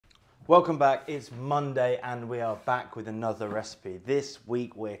Welcome back, it's Monday and we are back with another recipe. This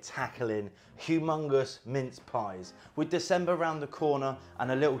week we're tackling humongous mince pies. With December around the corner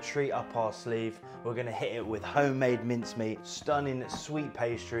and a little treat up our sleeve, we're gonna hit it with homemade mincemeat, stunning sweet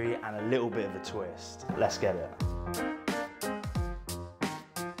pastry and a little bit of a twist. Let's get it.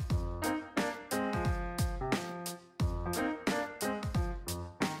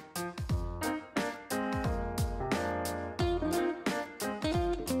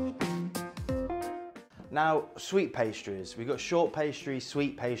 Now, sweet pastries. We've got short pastry,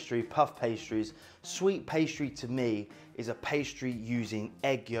 sweet pastry, puff pastries. Sweet pastry to me is a pastry using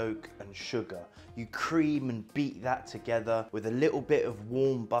egg yolk and sugar. You cream and beat that together with a little bit of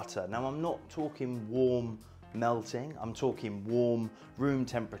warm butter. Now, I'm not talking warm melting, I'm talking warm, room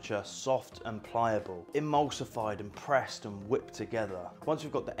temperature, soft and pliable, emulsified and pressed and whipped together. Once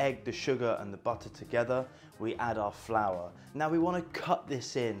we've got the egg, the sugar and the butter together, we add our flour. Now we want to cut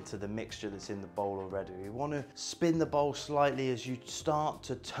this into the mixture that's in the bowl already. We want to spin the bowl slightly as you start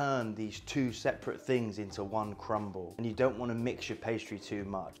to turn these two separate things into one crumble. And you don't want to mix your pastry too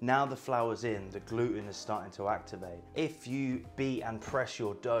much. Now the flour's in, the gluten is starting to activate. If you beat and press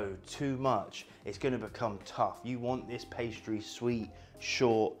your dough too much, it's going to become tough. You want this pastry sweet,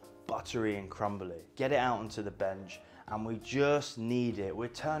 short, buttery and crumbly. Get it out onto the bench and we just knead it. We're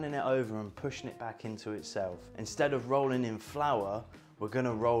turning it over and pushing it back into itself. Instead of rolling in flour, we're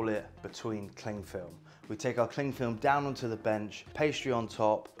gonna roll it between cling film. We take our cling film down onto the bench, pastry on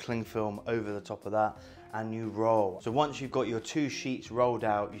top, cling film over the top of that, and you roll. So once you've got your two sheets rolled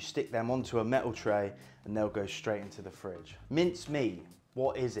out, you stick them onto a metal tray and they'll go straight into the fridge. Mince meat,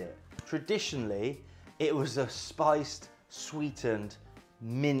 what is it? Traditionally, it was a spiced, sweetened,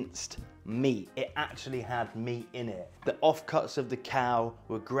 minced meat. It actually had meat in it. The offcuts of the cow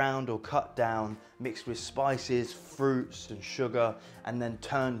were ground or cut down, mixed with spices, fruits and sugar, and then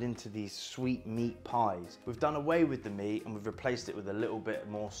turned into these sweet meat pies. We've done away with the meat and we've replaced it with a little bit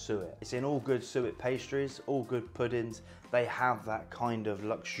more suet. It's in all good suet pastries, all good puddings. They have that kind of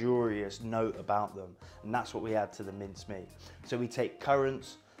luxurious note about them, and that's what we add to the minced meat. So we take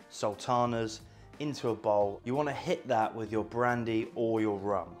currants, sultanas, into a bowl. You want to hit that with your brandy or your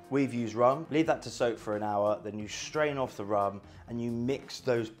rum. We've used rum. Leave that to soak for an hour, then you strain off the rum and you mix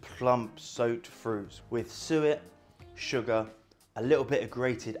those plump soaked fruits with suet, sugar, a little bit of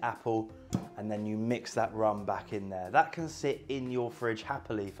grated apple, and then you mix that rum back in there. That can sit in your fridge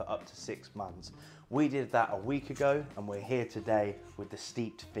happily for up to 6 months. We did that a week ago and we're here today with the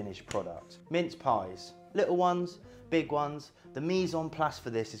steeped finished product. Mince pies, little ones, big ones. The mise en place for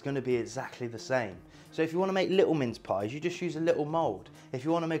this is going to be exactly the same. So if you want to make little mince pies, you just use a little mold. If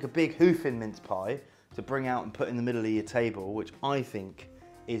you want to make a big hoofing mince pie to bring out and put in the middle of your table, which I think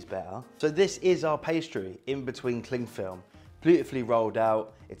is better. So this is our pastry in between cling film. Beautifully rolled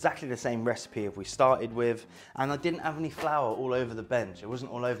out, exactly the same recipe as we started with, and I didn't have any flour all over the bench. It wasn't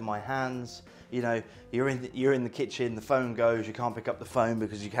all over my hands. You know, you're in the kitchen, the phone goes, you can't pick up the phone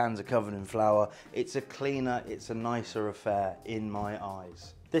because your hands are covered in flour. It's a cleaner, it's a nicer affair in my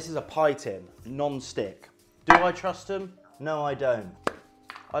eyes. This is a pie tin, non-stick. Do I trust them? No, I don't.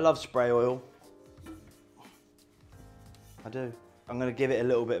 I love spray oil. I do. I'm gonna give it a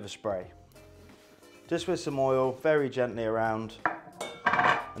little bit of a spray. Just with some oil, very gently around,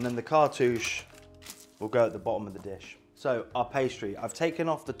 and then the cartouche will go at the bottom of the dish. So our pastry, I've taken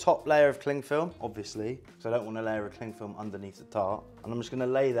off the top layer of cling film, obviously, because I don't want a layer of cling film underneath the tart, and I'm just gonna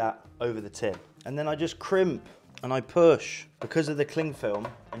lay that over the tin. And then I just crimp and I push. Because of the cling film,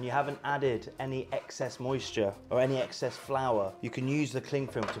 and you haven't added any excess moisture or any excess flour, you can use the cling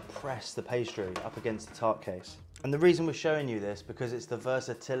film to press the pastry up against the tart case. And the reason we're showing you this, because it's the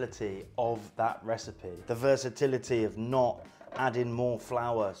versatility of that recipe. The versatility of not adding more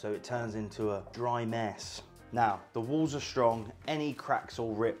flour so it turns into a dry mess. Now, the walls are strong, any cracks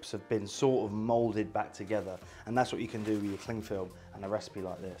or rips have been sort of molded back together, and that's what you can do with your cling film and a recipe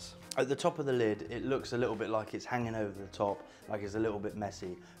like this. At the top of the lid, it looks a little bit like it's hanging over the top, like it's a little bit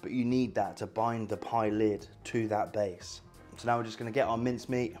messy, but you need that to bind the pie lid to that base. So now we're just gonna get our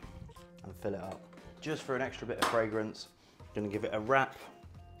mincemeat and fill it up. Just for an extra bit of fragrance, I'm gonna give it a wrap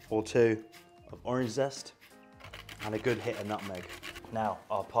or two of orange zest and a good hit of nutmeg. Now,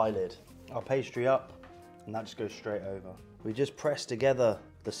 our pie lid, our pastry up, and that just goes straight over. We just press together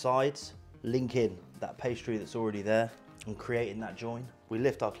the sides, link in that pastry that's already there and creating that join. We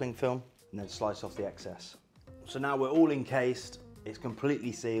lift our cling film and then slice off the excess. So now we're all encased, it's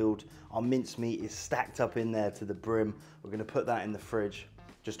completely sealed, our mincemeat is stacked up in there to the brim. We're gonna put that in the fridge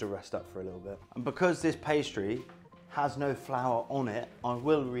just to rest up for a little bit. And because this pastry has no flour on it, I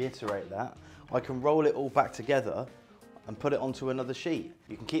will reiterate that, I can roll it all back together and put it onto another sheet.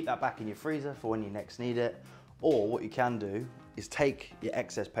 You can keep that back in your freezer for when you next need it, or what you can do is take your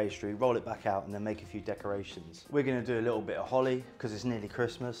excess pastry, roll it back out, and then make a few decorations. We're gonna do a little bit of holly because it's nearly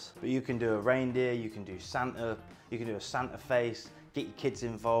Christmas, but you can do a reindeer, you can do Santa, you can do a Santa face, get your kids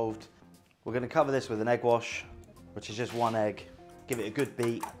involved. We're gonna cover this with an egg wash, which is just one egg. Give it a good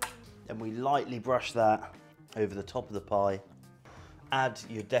beat, then we lightly brush that over the top of the pie. Add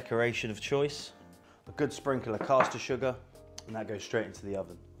your decoration of choice, a good sprinkle of caster sugar, and that goes straight into the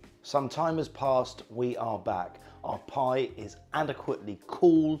oven. Some time has passed, we are back. Our pie is adequately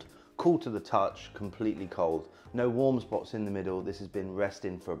cooled, cool to the touch, completely cold. No warm spots in the middle. This has been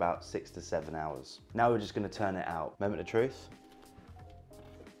resting for about 6 to 7 hours. Now we're just gonna turn it out. Moment of truth.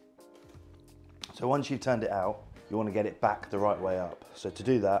 So once you've turned it out, you wanna get it back the right way up. So to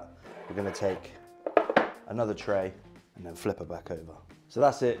do that, we're gonna take another tray and then flip it back over. So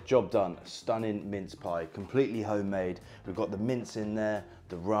that's it, job done. A stunning mince pie, completely homemade. We've got the mince in there,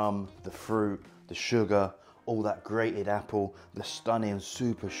 the rum, the fruit, the sugar, all that grated apple, the stunning,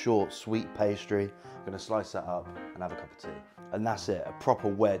 super short, sweet pastry. I'm gonna slice that up and have a cup of tea. And that's it, a proper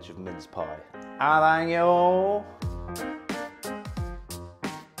wedge of mince pie. Alanyo!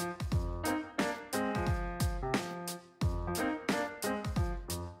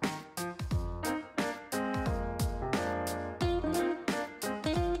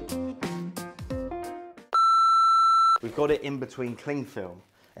 We've got it in between cling film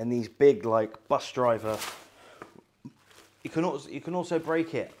and these big, like, bus driver. You can also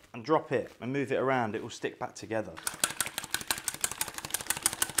break it and drop it and move it around. It will stick back together.